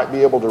where we might be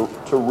able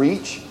to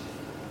reach.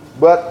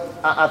 But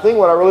I think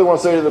what I really want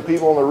to say to the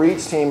people on the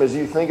Reach team as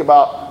you think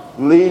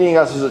about leading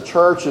us as a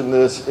church in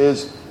this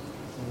is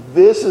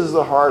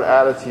the hard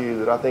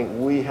attitude that I think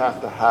we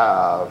have to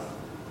have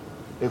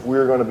if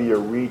we're going to be a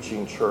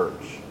reaching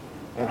church.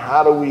 And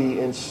how do we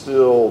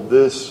instill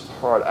this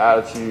hard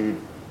attitude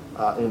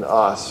in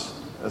us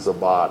as a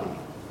body?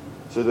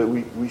 So that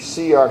we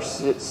see our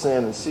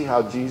sin and see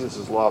how Jesus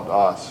has loved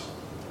us.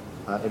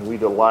 And we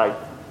delight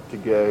to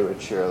go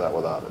and share that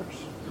with others.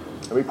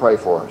 Let me pray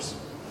for us.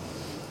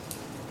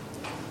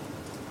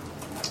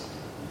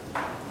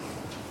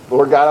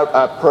 Lord God,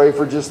 I pray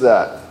for just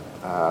that.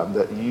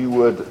 That you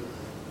would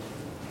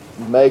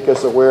make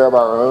us aware of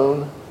our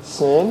own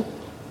sin.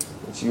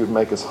 That you would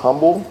make us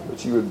humble.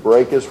 That you would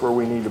break us where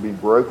we need to be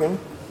broken.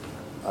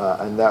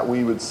 And that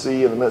we would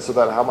see in the midst of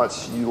that how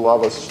much you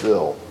love us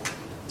still.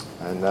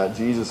 And that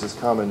Jesus has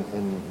come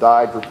and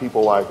died for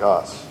people like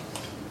us.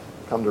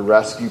 Come to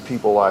rescue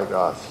people like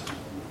us.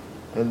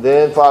 And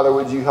then, Father,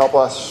 would you help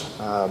us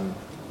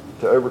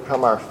to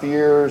overcome our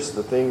fears?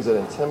 The things that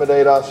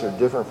intimidate us are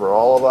different for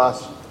all of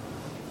us.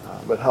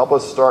 But help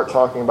us start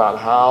talking about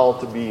how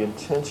to be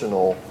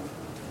intentional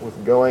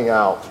with going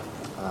out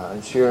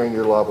and sharing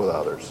your love with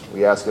others.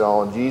 We ask it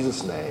all in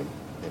Jesus' name.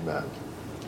 Amen.